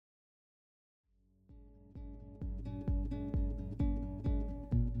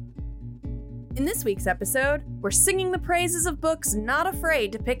In this week's episode, we're singing the praises of books not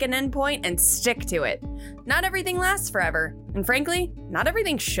afraid to pick an endpoint and stick to it. Not everything lasts forever, and frankly, not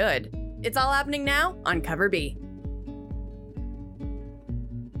everything should. It's all happening now on Cover B.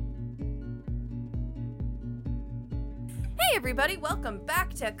 Hey everybody, welcome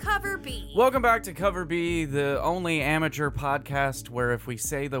back to Cover B. Welcome back to Cover B, the only amateur podcast where if we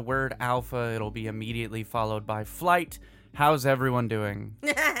say the word alpha, it'll be immediately followed by flight. How's everyone doing?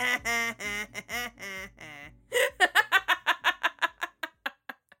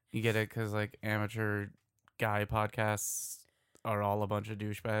 You get it? Because, like, amateur guy podcasts are all a bunch of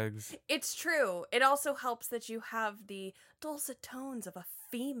douchebags. It's true. It also helps that you have the dulcet tones of a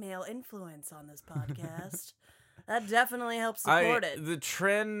female influence on this podcast. That definitely helps support it. The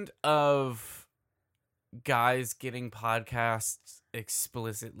trend of guys getting podcasts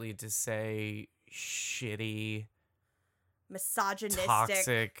explicitly to say shitty, misogynistic,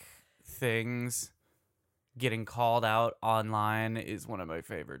 toxic things getting called out online is one of my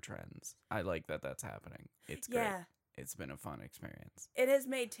favorite trends. I like that that's happening. It's great. Yeah. It's been a fun experience. It has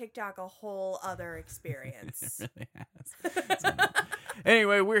made TikTok a whole other experience. It really has.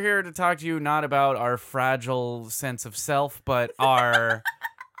 Anyway, we're here to talk to you not about our fragile sense of self, but our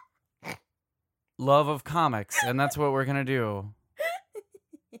love of comics. And that's what we're going to do.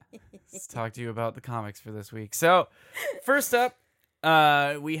 Let's talk to you about the comics for this week. So, first up,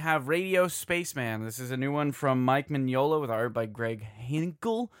 we have Radio Spaceman. This is a new one from Mike Mignola with art by Greg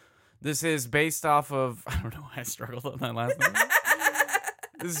Hinkle. This is based off of... I don't know why I struggled on that last name.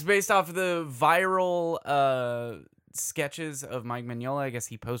 This is based off of the viral sketches of Mike Mignola. I guess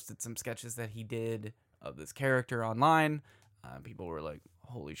he posted some sketches that he did of this character online. People were like,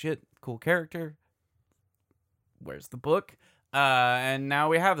 holy shit, cool character. Where's the book? And now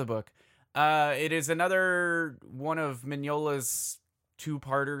we have the book. It is another one of Mignola's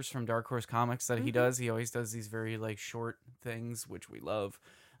two-parters from Dark Horse Comics that he does. He always does these very like short things, which we love.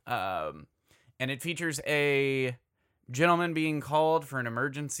 And it features a gentleman being called for an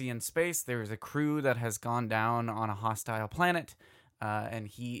emergency in space. There's a crew that has gone down on a hostile planet, and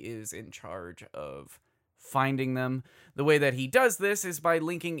he is in charge of finding them. The way that he does this is by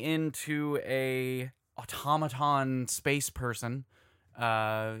linking into a automaton space person.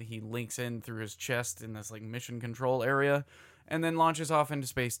 He links in through his chest in this like mission control area, and then launches off into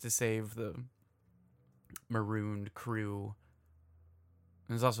space to save the marooned crew.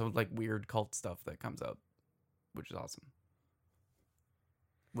 There's also like weird cult stuff that comes up, which is awesome.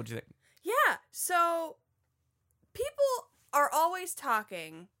 What'd you think? Yeah, so people are always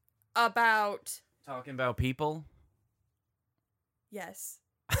talking about... Talking about people? Yes.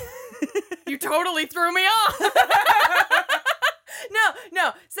 You totally threw me off!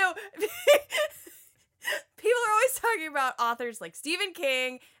 No. So people are always talking about authors like Stephen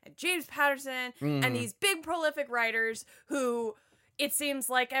King and James Patterson and these big prolific writers who it seems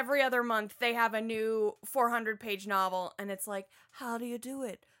like every other month they have a new 400-page novel, and it's like, how do you do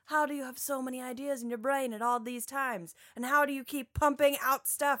it? How do you have so many ideas in your brain at all these times? And how do you keep pumping out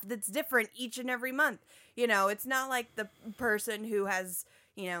stuff that's different each and every month? You know, it's not like the person who has,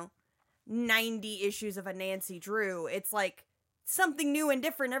 90 issues of a Nancy Drew. It's like something new and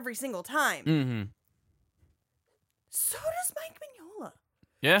different every single time. Mm-hmm. So does Mike Mignola.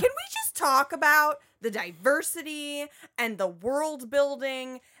 Yeah. Can we just talk about the diversity and the world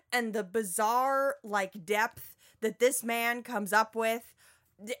building and the bizarre, depth that this man comes up with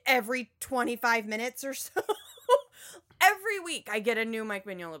every 25 minutes or so? Every week I get a new Mike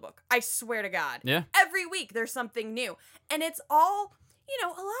Mignola book. I swear to God. Yeah. Every week there's something new. And it's all... a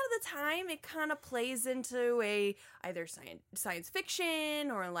lot of the time it kind of plays into either science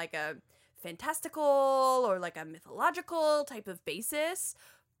fiction or like a fantastical or like a mythological type of basis.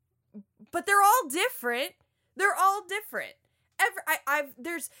 But they're all different.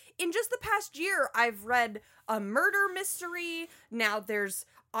 There's in just the past year, I've read a murder mystery. Now there's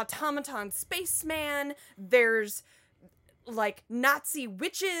Automaton Spaceman. There's like Nazi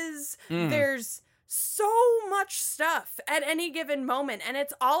witches. There's so much stuff at any given moment, and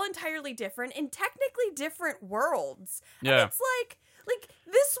it's all entirely different in technically different worlds. Yeah. And it's like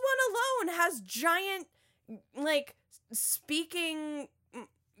this one alone has giant speaking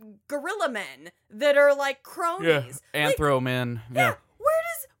gorilla men that are like cronies. Yeah. Anthro-men. Yeah. Where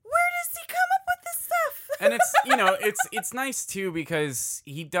does he come up with this stuff? And it's nice too because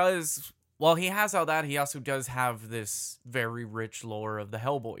he does... Well, he has all that. He also does have this very rich lore of the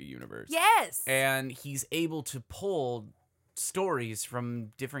Hellboy universe. Yes. And he's able to pull stories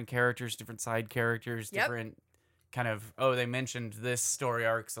from different characters, different side characters, different kind of, they mentioned this story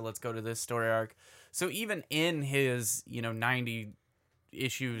arc, so let's go to this story arc. So even in his, 90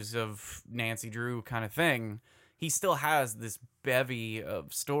 issues of Nancy Drew kind of thing, he still has this bevy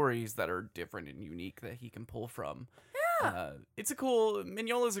of stories that are different and unique that he can pull from. Yeah.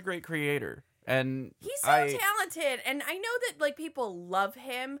 Mignola's a great creator. And he's so talented. And I know that, like, people love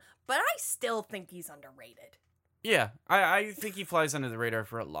him, but I still think he's underrated. Yeah, I think he flies under the radar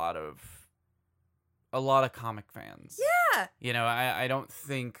for a lot of comic fans. Yeah. You know, I don't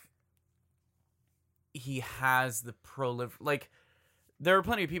think he has the like, there are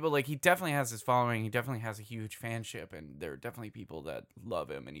plenty of people, like, he definitely has his following, he definitely has a huge fanship, and there are definitely people that love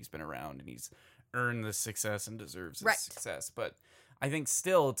him, and he's been around, and he's earned this success and deserves this success. But I think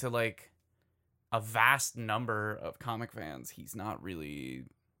still, to, like, a vast number of comic fans, he's not really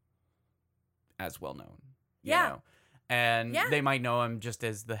as well known. You know? And they might know him just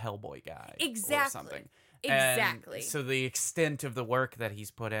as the Hellboy guy. Exactly. Or something. Exactly. And so the extent of the work that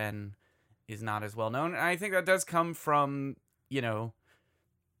he's put in is not as well known. And I think that does come from, you know,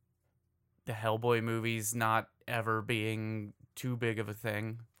 the Hellboy movies not ever being too big of a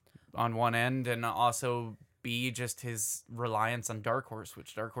thing on one end, and also B, just his reliance on Dark Horse,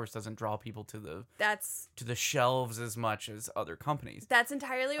 which Dark Horse doesn't draw people to the shelves as much as other companies. That's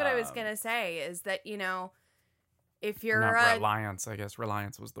entirely what I was gonna say, is that, you know, if you're not reliance, I guess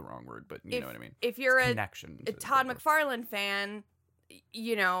reliance was the wrong word, but you know what I mean. If you're a Todd McFarlane fan,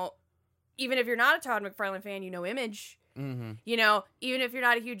 you know, even if you're not a Todd McFarlane fan, you know Image. Mm-hmm. You know, even if you're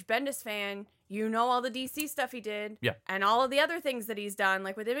not a huge Bendis fan, you know all the DC stuff he did. Yeah. And all of the other things that he's done,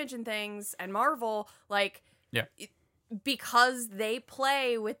 like with Image and things and Marvel, like, yeah, because they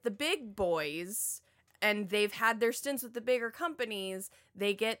play with the big boys and they've had their stints with the bigger companies,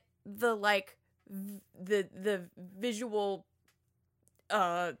 they get the, like, the visual,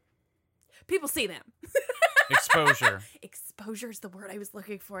 people see them. Exposure is the word I was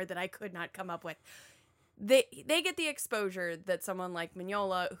looking for that I could not come up with. They get the exposure that someone like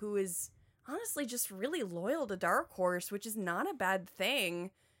Mignola, who is honestly just really loyal to Dark Horse, which is not a bad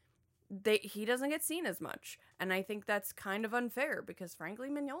thing, he doesn't get seen as much. And I think that's kind of unfair, because frankly,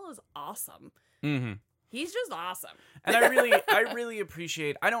 Mignola is awesome. Mm-hmm. He's just awesome. And I really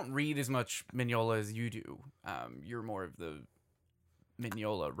appreciate, I don't read as much Mignola as you do. You're more of the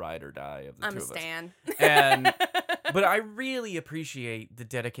Mignola ride or die of the two of us. I'm a stan. But I really appreciate the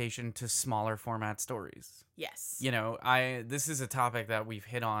dedication to smaller format stories. Yes. You know, this is a topic that we've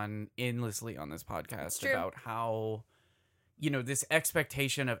hit on endlessly on this podcast about how, you know, this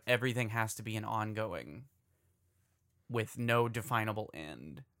expectation of everything has to be an ongoing with no definable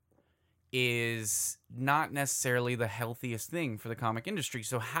end is not necessarily the healthiest thing for the comic industry.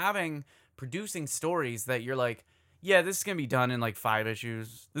 So producing stories that you're like, yeah, this is going to be done in like 5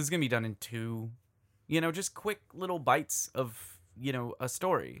 issues. This is going to be done in 2. You know, just quick little bites of, you know, a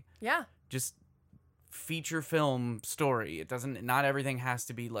story. Yeah. Just feature film story. Not everything has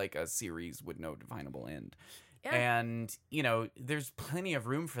to be like a series with no definable end. Yeah. And, you know, there's plenty of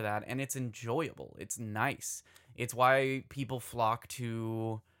room for that, and it's enjoyable. It's nice. It's why people flock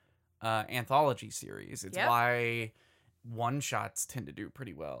to anthology series. It's why one-shots tend to do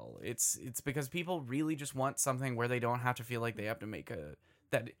pretty well. It's because people really just want something where they don't have to feel like they have to make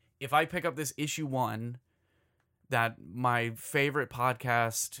that if I pick up this issue 1 that my favorite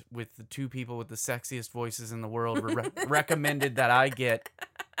podcast with the 2 people with the sexiest voices in the world recommended that I get,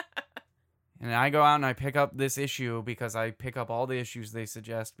 and I go out and I pick up this issue because I pick up all the issues they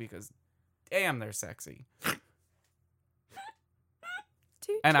suggest because, damn, they're sexy.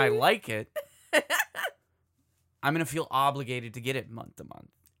 And I like it, I'm going to feel obligated to get it month to month.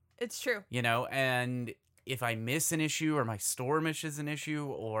 It's true. You know, and if I miss an issue or my store misses an issue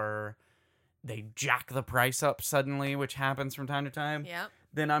or they jack the price up suddenly, which happens from time to time,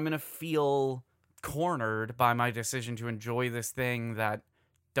 then I'm going to feel cornered by my decision to enjoy this thing that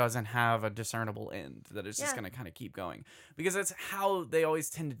doesn't have a discernible end, that is just going to kind of keep going. Because that's how they always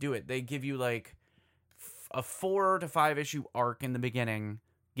tend to do it. They give you like a 4 to 5 issue arc in the beginning,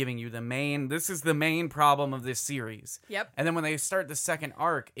 giving you this is the main problem of this series. Yep. And then when they start the second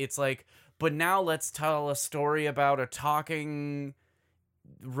arc, it's like, but now let's tell a story about a talking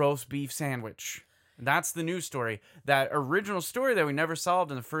roast beef sandwich. That's the new story. That original story that we never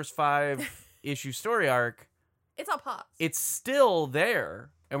solved in the first 5 issue story arc, it's all paused. It's still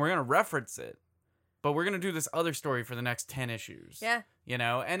there, and we're going to reference it. But we're going to do this other story for the next 10 issues. Yeah. You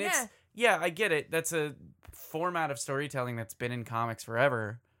know? And I get it. That's a format of storytelling that's been in comics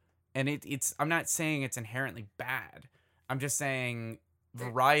forever. And it's I'm not saying it's inherently bad. I'm just saying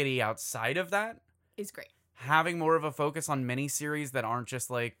variety outside of that is great. Having more of a focus on miniseries that aren't just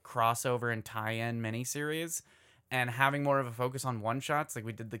like crossover and tie-in miniseries, and having more of a focus on one-shots, like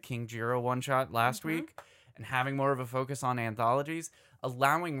we did the King Jiro one-shot last week, and having more of a focus on anthologies,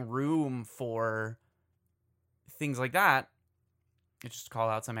 allowing room for things like that. Just call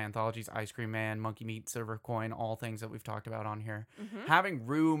out some anthologies: Ice Cream Man, Monkey Meat, Silver Coin, all things that we've talked about on here. Having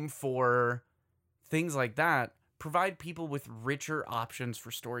room for things like that provide people with richer options for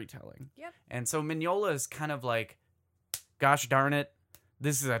storytelling. Yep. And so Mignola is kind of like, gosh darn it,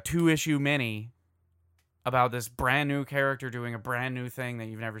 this is a 2-issue mini about this brand new character doing a brand new thing that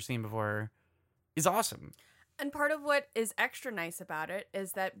you've never seen before, is awesome. And part of what is extra nice about it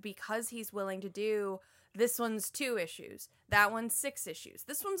is that because he's willing to do, this one's 2 issues, that one's 6 issues,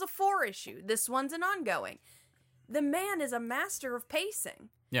 this one's a 4 issue, this one's an ongoing. The man is a master of pacing.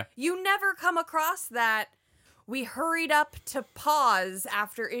 Yeah. You never come across that we hurried up to pause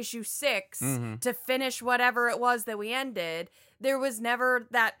after issue 6 to finish whatever it was that we ended. There was never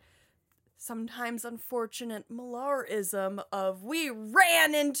that sometimes unfortunate Millar-ism of we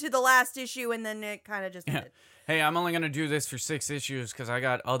ran into the last issue and then it kind of just ended. Hey, I'm only going to do this for 6 issues because I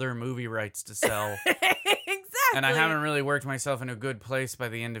got other movie rights to sell. Exactly. And I haven't really worked myself in a good place by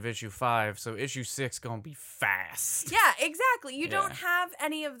the end of issue 5, so issue 6 gonna be fast. Yeah, exactly. You don't have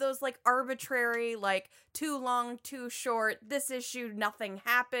any of those like arbitrary, like too long, too short, this issue, nothing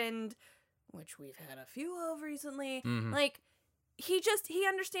happened, which we've had a few of recently. Like, he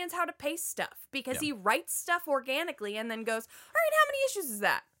understands how to pace stuff because he writes stuff organically and then goes, all right, how many issues is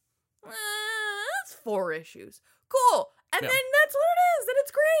that? That's 4 issues. Cool. And then that's what it is, and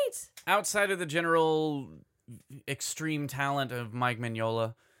it's great. Outside of the general extreme talent of Mike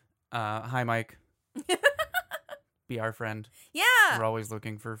Mignola, hi Mike. Be our friend. Yeah. We're always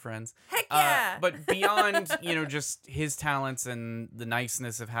looking for friends. Heck yeah. But beyond, just his talents and the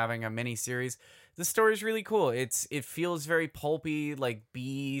niceness of having a mini series, the story's really cool. It feels very pulpy, like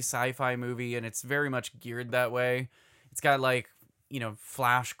B sci-fi movie, and it's very much geared that way. It's got like,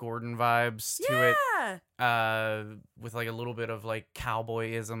 Flash Gordon vibes to it. With like a little bit of like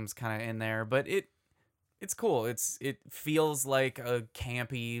cowboy-isms kind of in there, but it's cool. It feels like a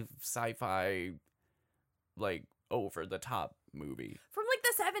campy sci-fi, like over the top movie from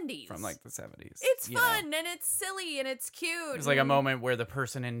like the 70s. It's fun and it's silly and it's cute. There's like a moment where the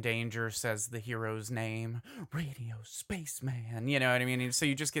person in danger says the hero's name, Radio Spaceman. You know what I mean? So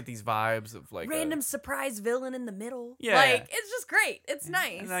you just get these vibes of like random surprise villain in the middle. Yeah. Like, it's just great. It's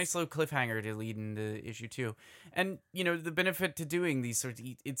nice. A nice little cliffhanger to lead into issue 2. And, the benefit to doing these sorts,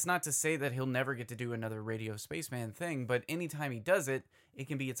 it's not to say that he'll never get to do another Radio Spaceman thing, but anytime he does it, it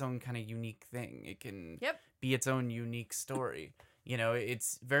can be its own kind of unique thing. It can be its own unique story.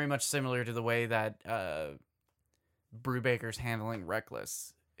 It's very much similar to the way that Brubaker's handling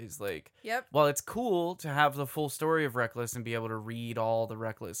Reckless is like. While it's cool to have the full story of Reckless and be able to read all the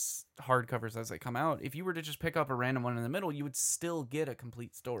Reckless hardcovers as they come out, if you were to just pick up a random one in the middle, you would still get a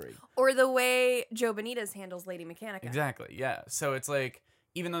complete story. Or the way Joe Benitez handles Lady Mechanica. Exactly, yeah. So it's like,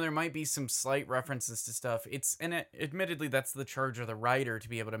 even though there might be some slight references to stuff, admittedly that's the charge of the writer to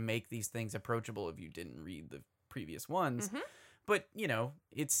be able to make these things approachable if you didn't read the previous ones. But,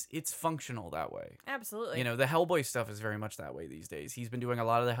 it's functional that way. Absolutely. The Hellboy stuff is very much that way these days. He's been doing a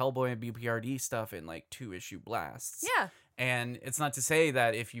lot of the Hellboy and BPRD stuff in, like, 2-issue blasts. Yeah. And it's not to say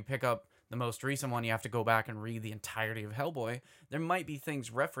that if you pick up the most recent one, you have to go back and read the entirety of Hellboy. There might be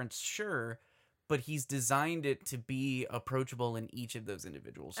things referenced, sure, but he's designed it to be approachable in each of those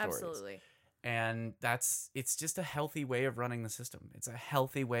individual stories. Absolutely. And it's just a healthy way of running the system. It's a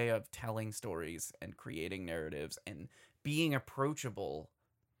healthy way of telling stories and creating narratives and being approachable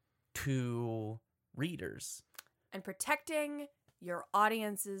to readers. And protecting your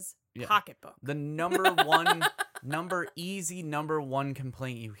audience's pocketbook. The number one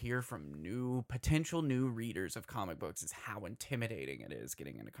complaint you hear from potential new readers of comic books is how intimidating it is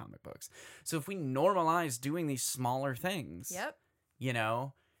getting into comic books. So if we normalize doing these smaller things,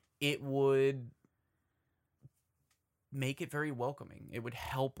 it would make it very welcoming. It would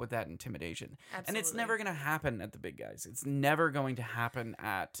help with that intimidation. Absolutely. And it's never going to happen at the big guys. It's never going to happen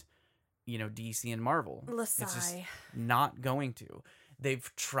at, DC and Marvel. It's just not going to.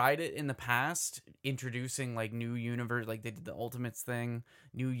 They've tried it in the past, introducing like new universe, like they did the Ultimates thing,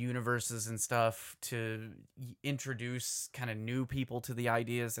 new universes and stuff to introduce kind of new people to the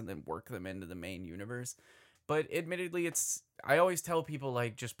ideas and then work them into the main universe. But admittedly, I always tell people,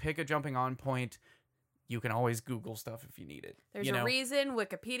 like, just pick a jumping on point. You can always Google stuff if you need it. There's a reason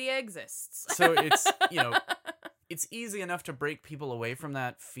Wikipedia exists. So it's, it's easy enough to break people away from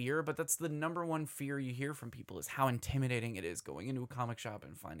that fear, but that's the number one fear you hear from people is how intimidating it is going into a comic shop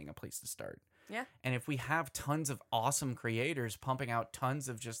and finding a place to start. Yeah. And if we have tons of awesome creators pumping out tons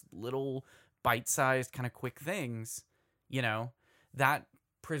of just little bite-sized kind of quick things, that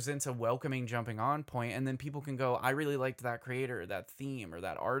presents a welcoming jumping on point, and then people can go, I really liked that creator, that theme, or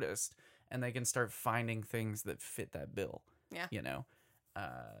that artist, and they can start finding things that fit that bill. Yeah. You know?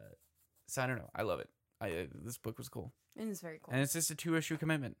 So I don't know. I love it. This book was cool. It is very cool. And it's just a 2-issue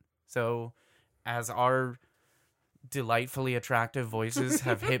commitment. So as our delightfully attractive voices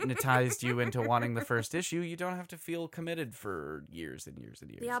have hypnotized you into wanting the first issue, you don't have to feel committed for years and years and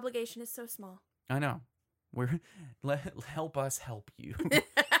years. The obligation is so small. I know. Help us help you.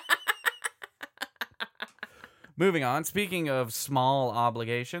 Moving on. Speaking of small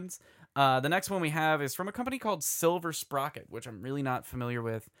obligations, the next one we have is from a company called Silver Sprocket, which I'm really not familiar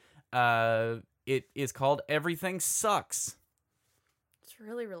with. It is called Everything Sucks. It's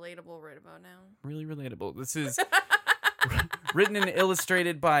really relatable right about now. Really relatable. This is written and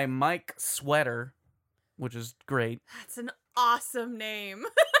illustrated by Mike Sweater, which is great. That's an awesome name.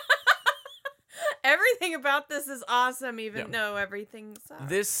 Everything about this is awesome, even though everything sucks.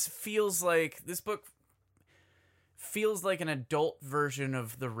 This book feels like an adult version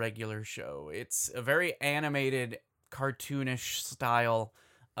of the regular show. It's a very animated, cartoonish style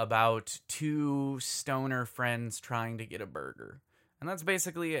about two stoner friends trying to get a burger. And that's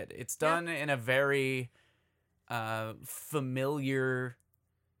basically it. It's done in a very familiar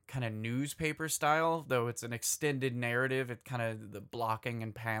kind of newspaper style, though it's an extended narrative. It kind of, the blocking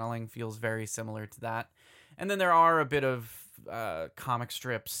and paneling feels very similar to that. And then there are a bit of comic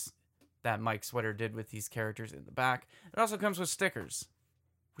strips that Mike Sweater did with these characters in the back. It also comes with stickers,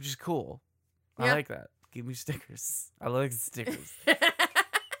 which is cool. I like that. Give me stickers. I like stickers.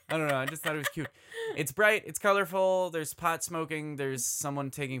 I don't know. I just thought it was cute. It's bright. It's colorful. There's pot smoking. There's someone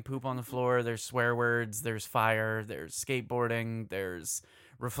taking poop on the floor. There's swear words. There's fire. There's skateboarding. There's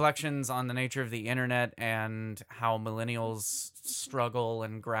reflections on the nature of the internet and how millennials struggle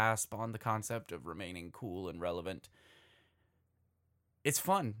and grasp on the concept of remaining cool and relevant. It's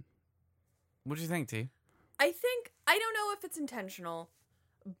fun. What do you think, T? I don't know if it's intentional,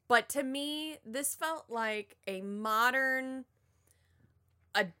 but to me, this felt like a modern,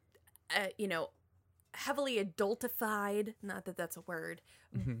 heavily adultified, not that that's a word,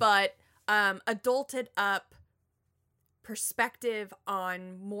 but adulted up perspective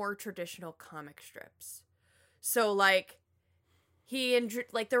on more traditional comic strips. So like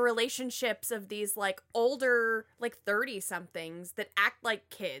the relationships of these like older, like 30 somethings that act like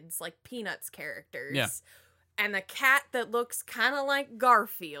kids, like Peanuts characters. Yeah. And the cat that looks kind of like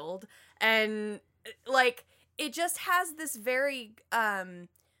Garfield, and like it just has this very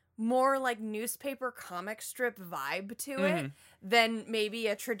more like newspaper comic strip vibe to it than maybe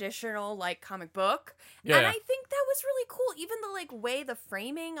a traditional like comic book. I think that was really cool. Even the like way the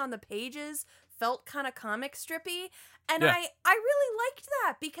framing on the pages felt kind of comic strippy, and I really liked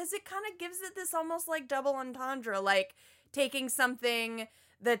that because it kind of gives it this almost like double entendre, like taking something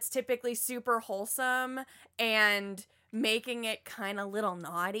that's typically super wholesome and making it kind of little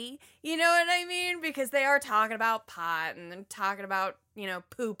naughty, you know what I mean? Because they are talking about pot and then talking about,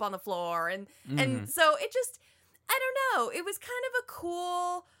 poop on the floor. And so it just, I don't know. It was kind of a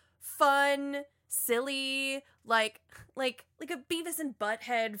cool, fun, silly, like a Beavis and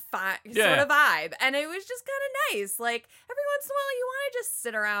Butthead sort of vibe. And it was just kind of nice. Like every once in a while you want to just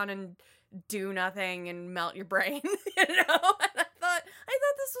sit around and do nothing and melt your brain, And I thought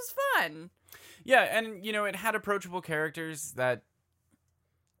this was fun. Yeah, and it had approachable characters that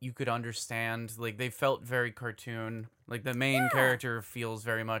you could understand. Like they felt very cartoon. Like the main character feels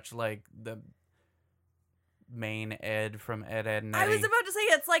very much like the main Ed from Ed, Edd n Eddy. I was about to say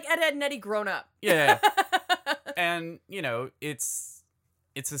it's like Ed, Edd n Eddy grown up. Yeah. And, it's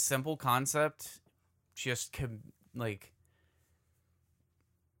a simple concept, just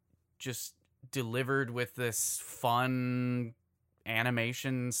delivered with this fun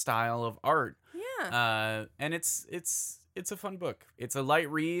animation style of art. Yeah. And it's a fun book. It's a light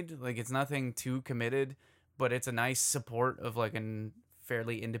read, like it's nothing too committed, but it's a nice support of like a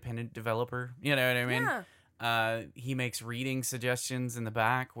fairly independent developer. You know what I mean? Yeah. He makes reading suggestions in the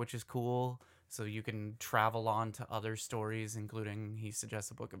back, which is cool. So you can travel on to other stories, including he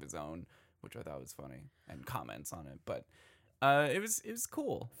suggests a book of his own, which I thought was funny, and comments on it. But it was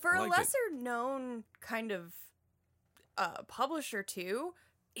cool. For a lesser known kind of publisher too,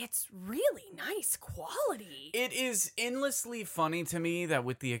 it's really nice quality. It is endlessly funny to me that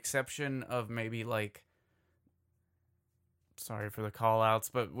with the exception of maybe like, sorry for the call outs,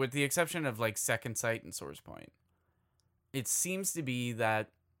 but with the exception of like Second Sight and Source Point, it seems to be that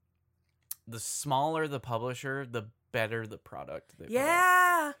the smaller the publisher, the better the product they put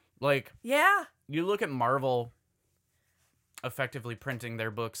out. Like, you look at Marvel effectively printing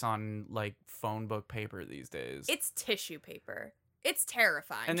their books on like phone book paper these days. It's tissue paper. It's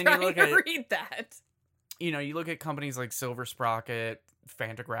terrifying And then you trying look to at- read that. You know, you look at companies like Silver Sprocket,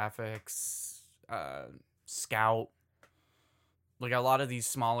 Fantagraphics, Scout. Like, a lot of these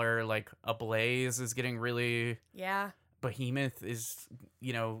smaller, like, Ablaze is getting really... Yeah. Behemoth is,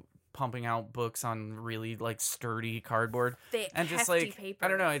 you know, pumping out books on really, like, sturdy cardboard. Thick, And just, hefty like, paper. I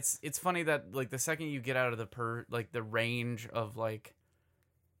don't know, it's funny that, like, the second you get out of the range of, like...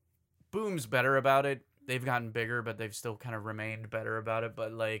 Boom's better about it. They've gotten bigger, but they've still kind of remained better about it.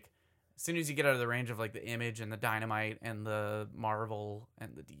 But, like, as soon as you get out of the range of, like, the Image and the Dynamite and the Marvel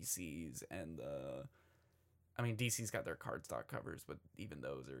and the DCs and the... I mean, DC's got their cardstock covers, but even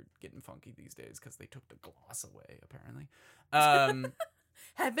those are getting funky these days because they took the gloss away, apparently.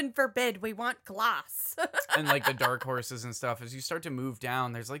 Heaven forbid we want gloss. And, like, the Dark Horses and stuff. As you start to move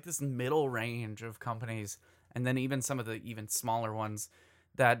down, there's, like, this middle range of companies. And then even some of the even smaller ones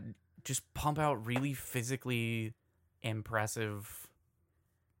that just pump out really physically impressive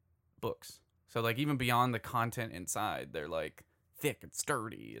books. So, like, even beyond the content inside, they're, like, thick and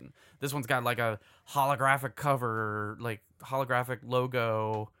sturdy. And this one's got, like, a holographic cover, like, holographic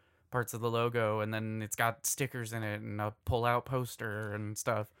logo, parts of the logo, and then it's got stickers in it and a pull-out poster and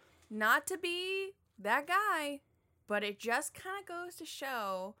stuff. Not to be that guy, but it just kind of goes to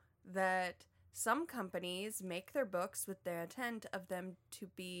show that some companies make their books with the intent of them to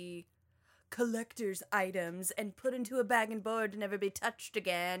be collector's items and put into a bag and board to never be touched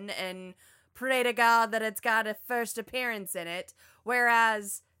again and pray to God that it's got a first appearance in it.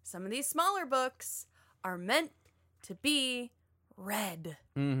 Whereas some of these smaller books are meant to be read.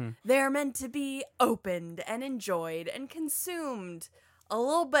 Mm-hmm. They're meant to be opened and enjoyed and consumed a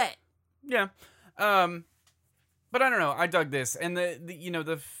little bit. Yeah. But I don't know. I dug this. And the you know,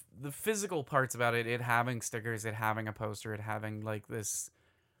 the physical parts about it having stickers, it having a poster, it having, like, this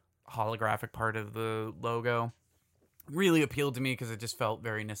holographic part of the logo really appealed to me because it just felt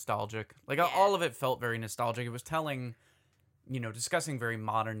very nostalgic. Like, Yeah. all of it felt very nostalgic. It was telling, you know, discussing very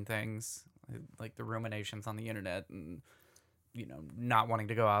modern things, like the ruminations on the internet and, you know, not wanting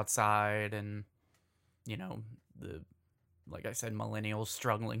to go outside and, you know, like I said, millennials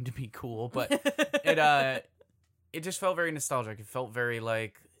struggling to be cool. But it just felt very nostalgic. It felt very,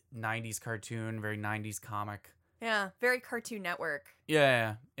 like, 90s cartoon, very 90s comic. Yeah, very Cartoon Network.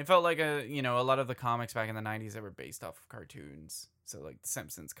 Yeah. It felt like a lot of the comics back in the 90s that were based off of cartoons. So, like, the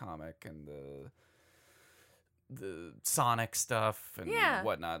Simpsons comic and the Sonic stuff and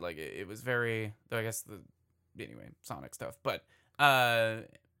whatnot. Like, it was very, I guess, Sonic stuff. But,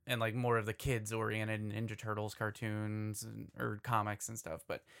 and, like, more of the kids-oriented Ninja Turtles cartoons or comics and stuff.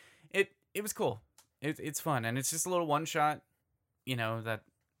 But it was cool. It's fun. And it's just a little one-shot, you know, that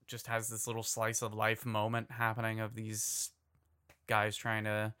just has this little slice of life moment happening of these guys trying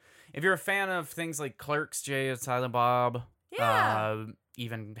to... If you're a fan of things like Clerks, Jay and Silent Bob,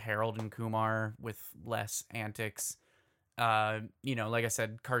 even Harold and Kumar with less antics, you know, like I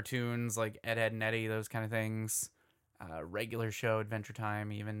said, cartoons like Ed, Edd and Eddy, those kind of things, regular show, Adventure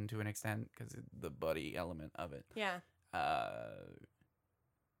Time, even to an extent, because the buddy element of it. Yeah.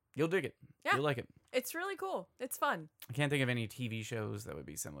 You'll dig it. Yeah. You'll like it. It's really cool. It's fun. I can't think of any TV shows that would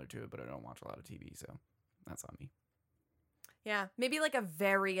be similar to it, but I don't watch a lot of TV, so that's on me. Yeah. Maybe like a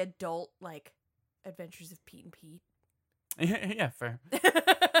very adult, like, Adventures of Pete and Pete. Yeah, fair. Pete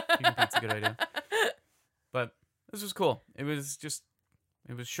and Pete's a good idea. But this was cool. It was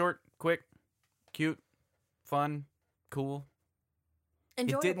short, quick, cute, fun, cool.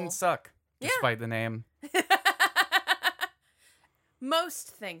 Enjoyable. It didn't suck, despite the name. Most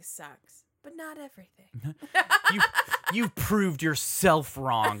things sucks, but not everything. You proved yourself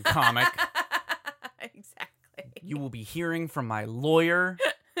wrong, comic. Exactly. You will be hearing from my lawyer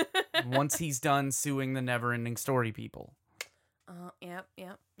once he's done suing the Neverending Story people. Yep.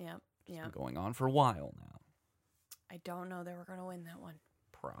 It's been going on for a while now. I don't know that we're going to win that one.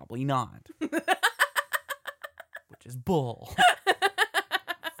 Probably not. Which is bull.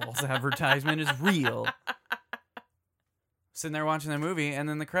 False advertisement is real. Sitting there watching the movie, and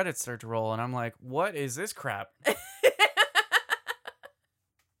then the credits start to roll, and I'm like, what is this crap?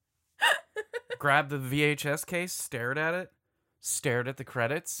 Grabbed the VHS case, stared at it, stared at the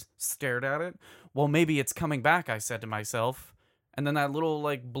credits, stared at it. Well, maybe it's coming back, I said to myself. And then that little,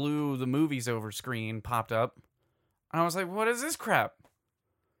 like, blue the movie's over screen popped up. And I was like, what is this crap?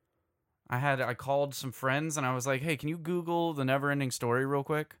 I called some friends, and I was like, hey, can you Google The Neverending Story real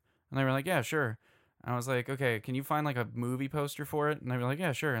quick? And they were like, yeah, sure. I was like, okay, can you find, like, a movie poster for it? And they were like,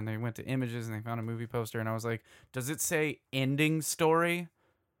 yeah, sure. And they went to Images, and they found a movie poster. And I was like, does it say ending story?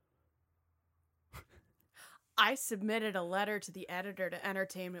 I submitted a letter to the editor to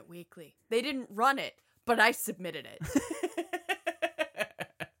Entertainment Weekly. They didn't run it, but I submitted it.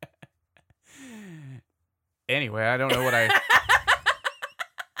 Anyway, I don't know what I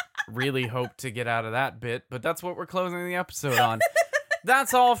really hope to get out of that bit, but that's what we're closing the episode on.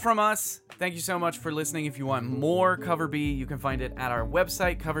 That's all from us. Thank you so much for listening. If you want more Cover B, you can find it at our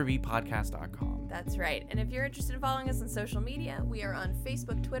website, coverbpodcast.com. That's right. And if you're interested in following us on social media, we are on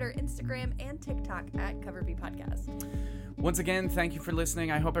Facebook, Twitter, Instagram, and TikTok at Cover B Podcast. Once again, thank you for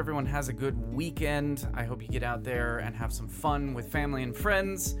listening. I hope everyone has a good weekend. I hope you get out there and have some fun with family and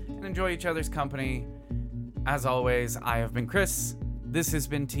friends and enjoy each other's company. As always, I have been Chris. This has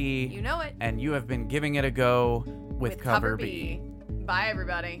been T. You know it. And you have been giving it a go with Cover B. Bye,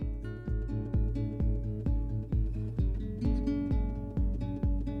 everybody.